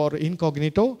opportunity for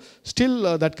incognito,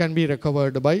 still that can be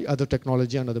recovered by other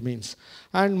technology and other means.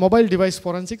 And mobile device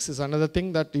forensics is another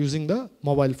thing that using the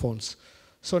mobile phones.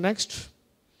 So next.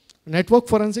 Network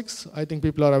forensics, I think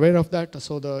people are aware of that.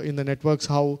 So in the networks,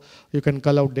 how you can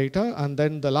cull out data. And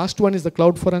then the last one is the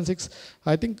cloud forensics.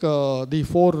 I think the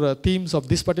four themes of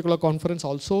this particular conference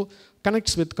also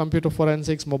connects with computer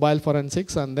forensics, mobile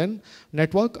forensics, and then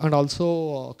network, and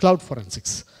also cloud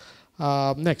forensics.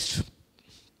 Next.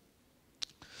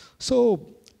 So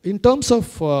in terms of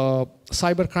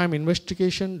cybercrime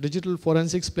investigation, digital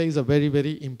forensics plays a very,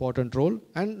 very important role.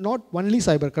 And not only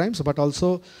cybercrimes, but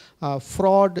also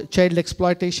fraud, child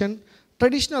exploitation.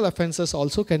 Traditional offenses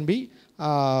also can be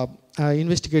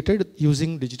investigated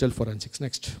using digital forensics.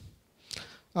 Next.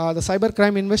 The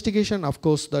cybercrime investigation, of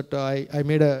course, that I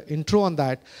made an intro on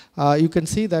that. You can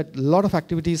see that a lot of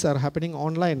activities are happening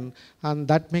online, and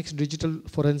that makes digital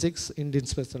forensics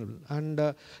indispensable.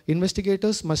 And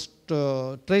investigators must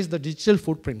trace the digital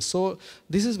footprint. So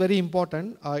this is very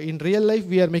important. In real life,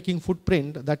 we are making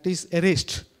footprint that is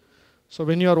erased. So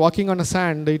when you are walking on a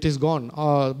sand, it is gone.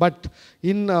 But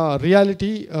in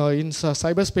reality, in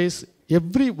cyberspace,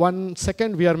 every 1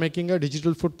 second we are making a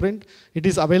digital footprint. It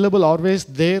is available always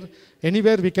there,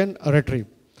 anywhere we can retrieve.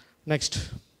 Next.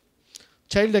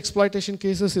 Child exploitation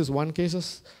cases is one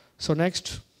case. So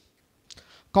next.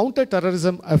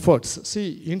 Counter-terrorism efforts.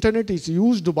 See, internet is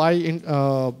used by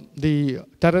the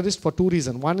terrorists for two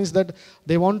reasons. One is that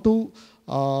they want to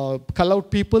call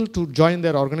out people to join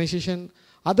their organization.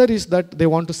 Other is that they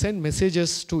want to send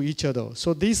messages to each other.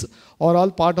 So these are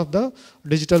all part of the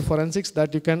digital forensics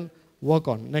that you can work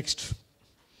on. Next.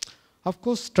 Of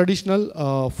course,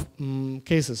 traditional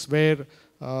cases where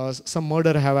some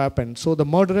murder have happened. So the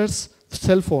murderer's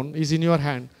cell phone is in your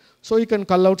hand. So you can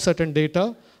call out certain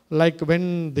data, like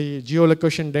when the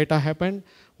geolocation data happened,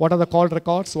 what are the call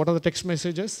records, what are the text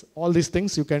messages, all these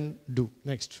things you can do.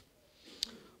 Next.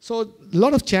 So a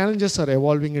lot of challenges are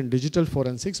evolving in digital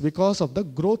forensics because of the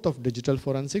growth of digital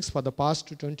forensics for the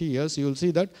past 20 years. You will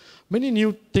see that many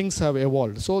new things have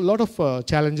evolved. So a lot of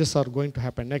challenges are going to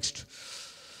happen. Next.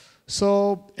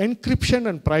 So encryption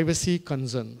and privacy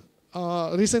concern.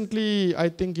 Recently, I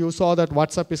think you saw that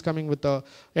WhatsApp is coming with the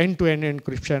end-to-end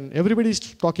encryption. Everybody is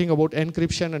talking about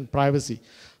encryption and privacy.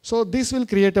 So this will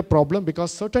create a problem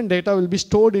because certain data will be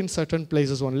stored in certain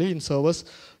places only, in servers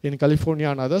in California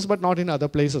and others, but not in other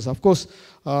places. Of course,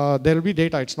 there will be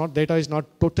data. Data is not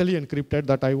totally encrypted.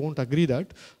 That I won't agree that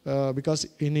because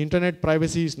in internet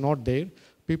privacy is not there.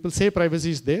 People say privacy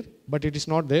is there, but it is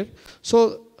not there.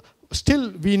 So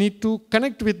still we need to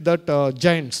connect with that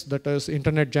giants, that is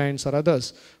internet giants or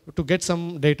others, to get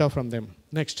some data from them.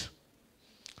 Next.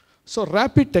 So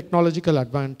rapid technological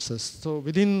advances. So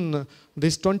within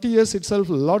this 20 years itself,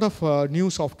 a lot of new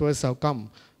softwares have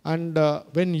come. And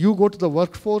when you go to the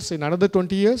workforce in another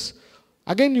 20 years,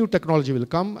 again new technology will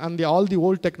come and all the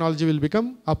old technology will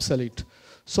become obsolete.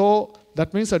 So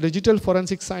that means a digital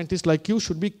forensic scientist like you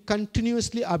should be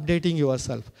continuously updating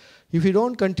yourself. If you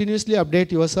don't continuously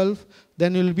update yourself,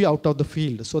 then you will be out of the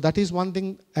field. So that is one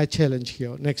thing, a challenge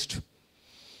here. Next.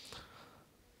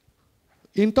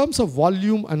 In terms of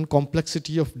volume and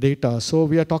complexity of data, so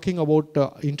we are talking about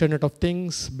Internet of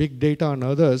Things, big data and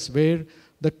others, where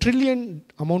the trillion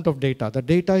amount of data, the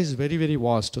data is very, very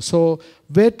vast. So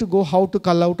where to go, how to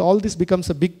call out, all this becomes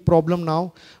a big problem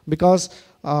now because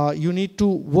you need to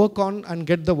work on and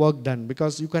get the work done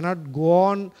because you cannot go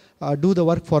on, do the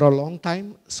work for a long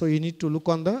time. So you need to look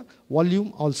on the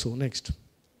volume also. Next.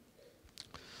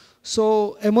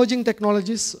 So emerging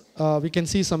technologies, we can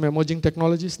see some emerging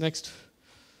technologies. Next.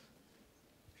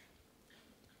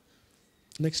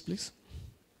 Next, please.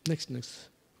 Next.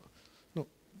 No,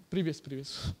 previous slide.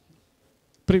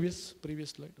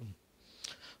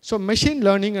 So machine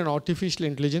learning and artificial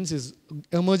intelligence is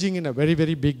emerging in a very,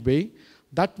 very big way.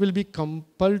 That will be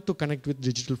compelled to connect with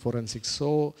digital forensics.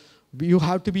 So you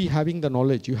have to be having the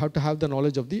knowledge. You have to have the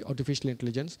knowledge of the artificial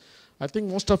intelligence. I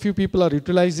think most of you people are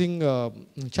utilizing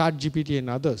ChatGPT and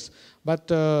others. But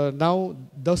now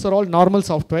those are all normal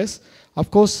softwares. Of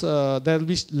course, there will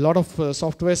be a lot of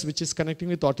softwares which is connecting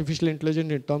with artificial intelligence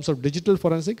in terms of digital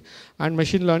forensic and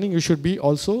machine learning. You should be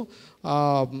also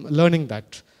learning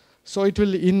that. So it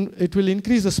will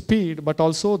increase the speed, but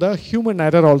also the human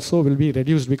error also will be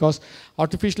reduced, because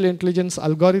artificial intelligence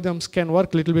algorithms can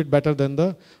work a little bit better than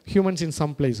the humans in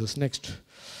some places. Next.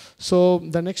 So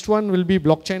the next one will be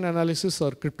blockchain analysis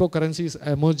or cryptocurrencies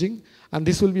emerging, and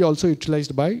this will be also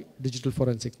utilized by digital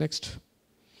forensics. Next.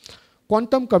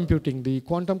 Quantum computing. The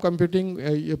quantum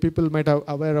computing, people might have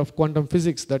aware of quantum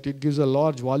physics, that it gives a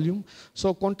large volume.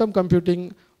 So quantum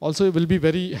computing also will be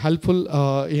very helpful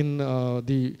in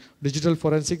the digital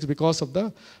forensics because of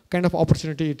the kind of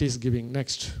opportunity it is giving.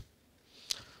 Next.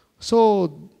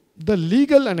 So the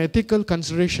legal and ethical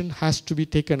consideration has to be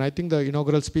taken. I think the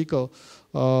inaugural speaker,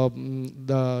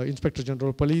 the Inspector General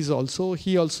of Police also,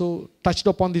 he also touched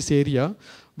upon this area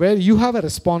where you have a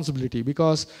responsibility,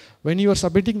 because when you are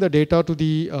submitting the data to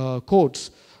the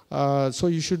courts, so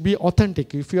you should be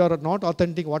authentic. If you are not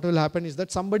authentic, what will happen is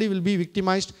that somebody will be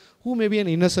victimized who may be an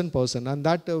innocent person, and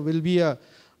that will be a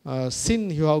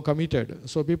sin you have committed.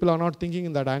 So people are not thinking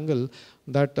in that angle,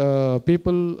 that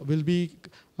people will be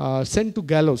sent to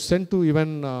gallows, sent to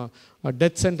even a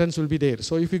death sentence will be there.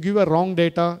 So if you give a wrong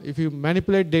data, if you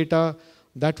manipulate data,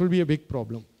 that will be a big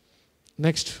problem.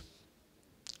 Next.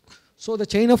 So the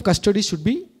chain of custody should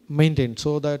be maintained,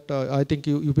 so that I think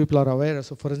you people are aware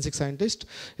as a forensic scientist,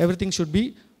 everything should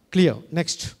be clear.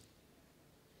 Next.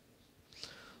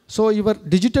 So your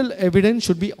digital evidence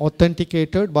should be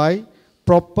authenticated by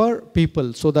proper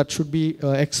people. So that should be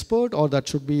expert, or that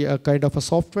should be a kind of a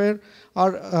software,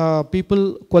 or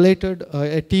people collated,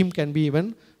 a team can be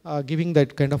even giving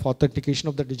that kind of authentication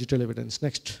of the digital evidence.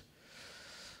 Next.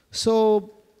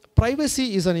 So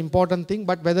privacy is an important thing,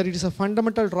 but whether it is a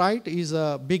fundamental right is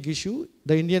a big issue.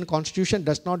 The Indian Constitution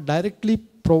does not directly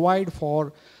provide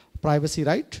for privacy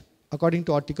right, according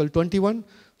to Article 21.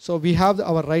 So we have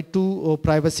our right to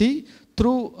privacy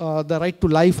through the right to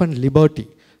life and liberty.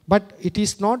 But it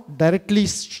is not directly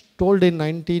told in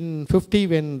 1950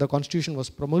 when the Constitution was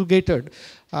promulgated.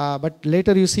 But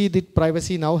later you see that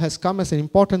privacy now has come as an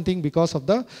important thing because of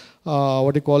the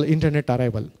what you call internet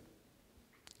arrival.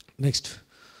 Next.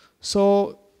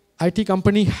 So IT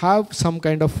company have some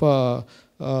kind of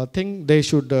thing they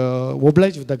should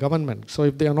oblige with the government. So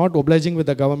if they are not obliging with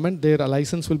the government, their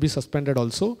license will be suspended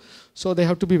also. So they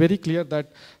have to be very clear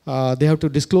that they have to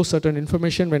disclose certain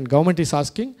information when government is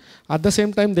asking. At the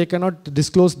same time, they cannot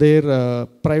disclose their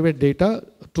private data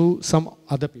to some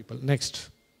other people. Next.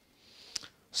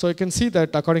 So you can see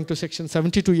that according to section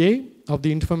 72A of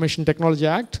the Information Technology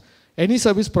Act, any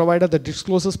service provider that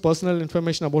discloses personal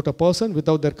information about a person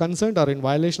without their consent or in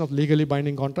violation of legally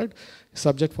binding contract is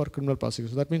subject for criminal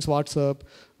prosecution. That means WhatsApp,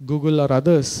 Google or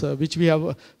others, which we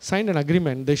have signed an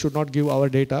agreement, they should not give our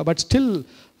data. But still,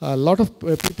 a lot of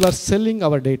people are selling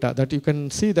our data, that you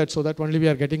can see that, so that only we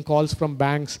are getting calls from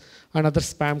banks and other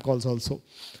spam calls also.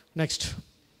 Next.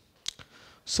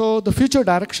 So the future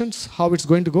directions, how it's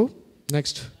going to go.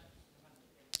 Next.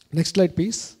 Next slide,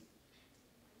 please.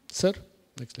 Sir.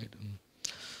 Next slide.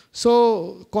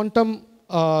 So quantum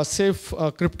safe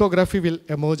cryptography will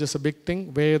emerge as a big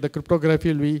thing, where the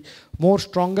cryptography will be more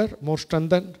stronger, more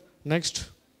strengthened. Next.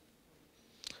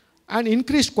 And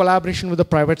increased collaboration with the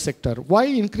private sector. Why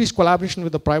increased collaboration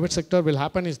with the private sector will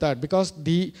happen is that because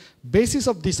the basis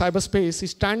of the cyberspace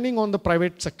is standing on the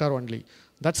private sector only.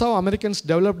 That's how Americans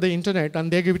developed the internet,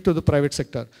 and they give it to the private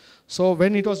sector. So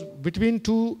when it was between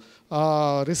two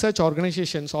research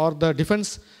organizations or the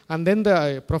defense and then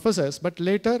the professors, but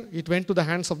later it went to the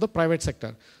hands of the private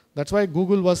sector. That's why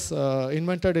Google was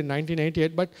invented in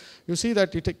 1988, but you see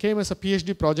that it came as a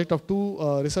PhD project of two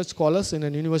research scholars in a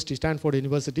university, Stanford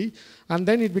University, and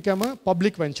then it became a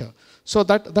public venture. So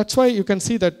that's why you can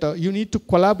see that you need to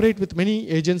collaborate with many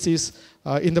agencies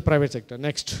in the private sector.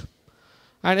 Next.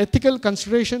 And ethical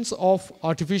considerations of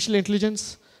artificial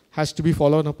intelligence has to be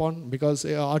followed upon, because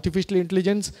artificial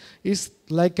intelligence is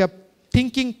like a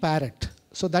thinking parrot.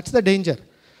 So that's the danger.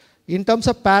 In terms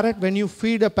of parrot, when you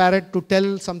feed a parrot to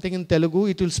tell something in Telugu,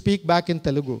 it will speak back in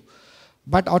Telugu.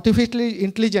 But artificial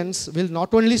intelligence will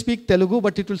not only speak Telugu,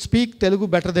 but it will speak Telugu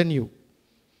better than you.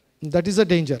 That is a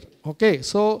danger. Okay,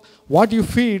 so what you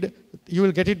feed, you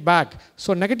will get it back.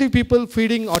 So negative people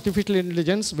feeding artificial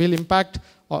intelligence will impact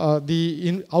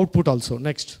the output also.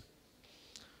 Next.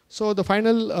 So the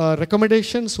final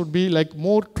recommendations would be like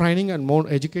more training and more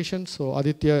education. So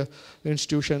Aditya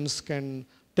institutions can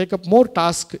take up more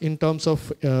tasks in terms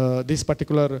of this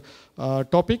particular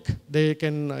topic. They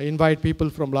can invite people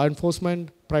from law enforcement,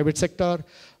 private sector,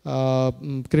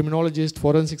 criminologists,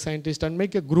 forensic scientists, and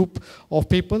make a group of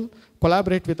people,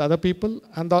 collaborate with other people,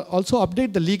 and also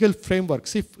update the legal framework.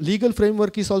 See, legal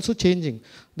framework is also changing.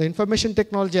 The Information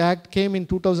Technology Act came in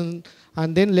 2000,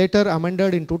 and then later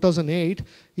amended in 2008,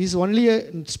 is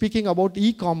only speaking about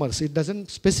e-commerce. It doesn't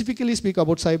specifically speak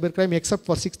about cybercrime except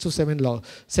for 6 to 7 law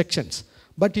sections.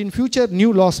 But in future,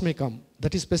 new laws may come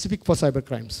that is specific for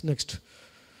cybercrimes. Next.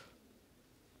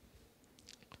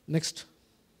 Next.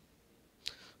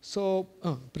 So,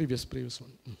 previous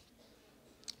one.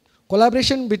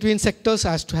 Collaboration between sectors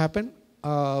has to happen.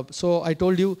 So I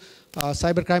told you,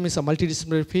 cybercrime is a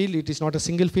multidisciplinary field. It is not a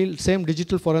single field. Same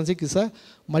digital forensic is a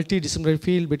multidisciplinary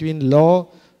field between law,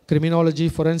 criminology,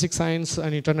 forensic science,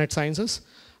 and internet sciences.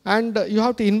 And you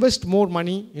have to invest more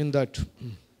money in that.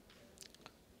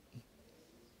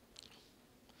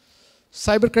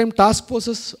 Cybercrime task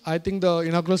forces, I think the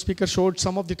inaugural speaker showed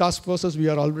some of the task forces we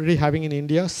are already having in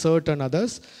India, CERT and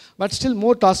others, but still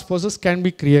more task forces can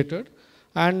be created.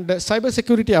 And cyber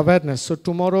security awareness, so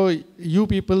tomorrow you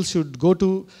people should go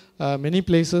to many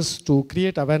places to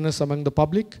create awareness among the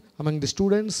public, among the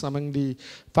students, among the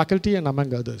faculty and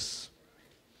among others.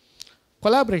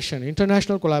 Collaboration,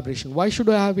 international collaboration. Why should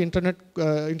I have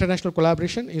international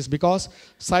collaboration? Is because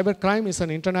cybercrime is an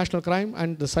international crime,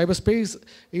 and the cyberspace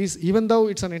is, even though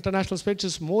it's an international space,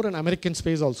 it's more an American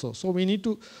space also. So we need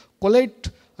to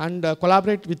collate and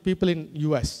collaborate with people in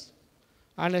US.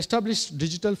 And establish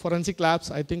digital forensic labs.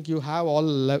 I think you have all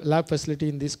lab facility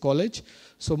in this college.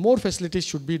 So more facilities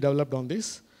should be developed on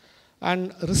this.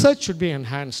 And research should be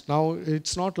enhanced. Now,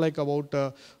 it's not like about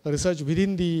research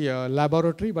within the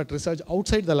laboratory, but research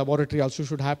outside the laboratory also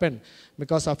should happen,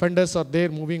 because offenders are there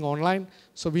moving online.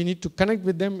 So we need to connect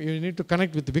with them. You need to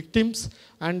connect with the victims,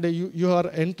 and you are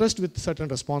entrusted with certain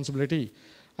responsibility.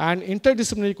 And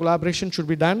interdisciplinary collaboration should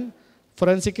be done.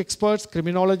 Forensic experts,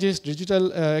 criminologists,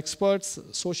 digital experts,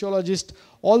 sociologists,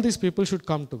 all these people should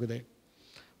come together.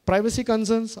 Privacy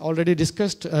concerns, already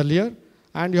discussed earlier.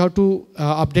 And you have to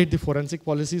update the forensic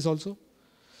policies also.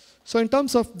 So in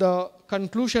terms of the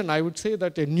conclusion, I would say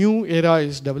that a new era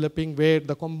is developing where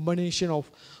the combination of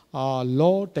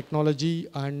law, technology,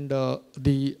 and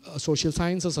the social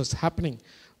sciences is happening,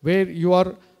 where you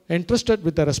are entrusted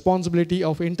with the responsibility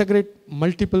of integrate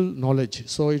multiple knowledge.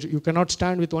 So you cannot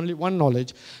stand with only one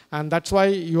knowledge. And that's why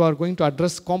you are going to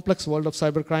address complex world of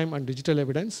cybercrime and digital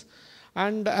evidence.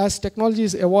 And as technology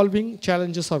is evolving,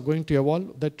 challenges are going to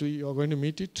evolve, that you are going to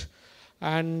meet it.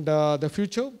 And the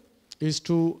future is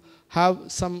to have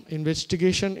some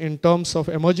investigation in terms of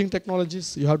emerging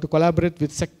technologies. You have to collaborate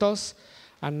with sectors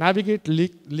and navigate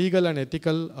legal and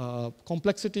ethical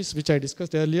complexities, which I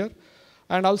discussed earlier.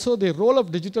 And also the role of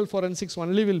digital forensics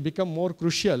only will become more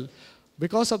crucial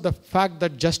because of the fact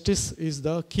that justice is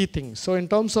the key thing. So in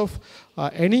terms of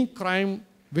any crime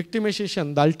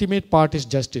victimization, the ultimate part is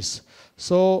justice.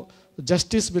 So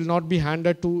justice will not be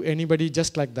handed to anybody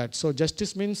just like that. So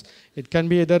justice means it can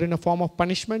be either in a form of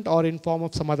punishment or in form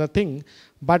of some other thing,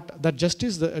 but that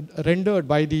justice rendered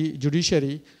by the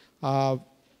judiciary,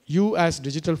 you as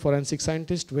digital forensic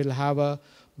scientist will have a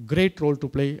great role to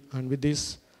play. And with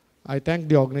this, I thank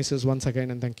the organizers once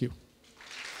again, and thank you.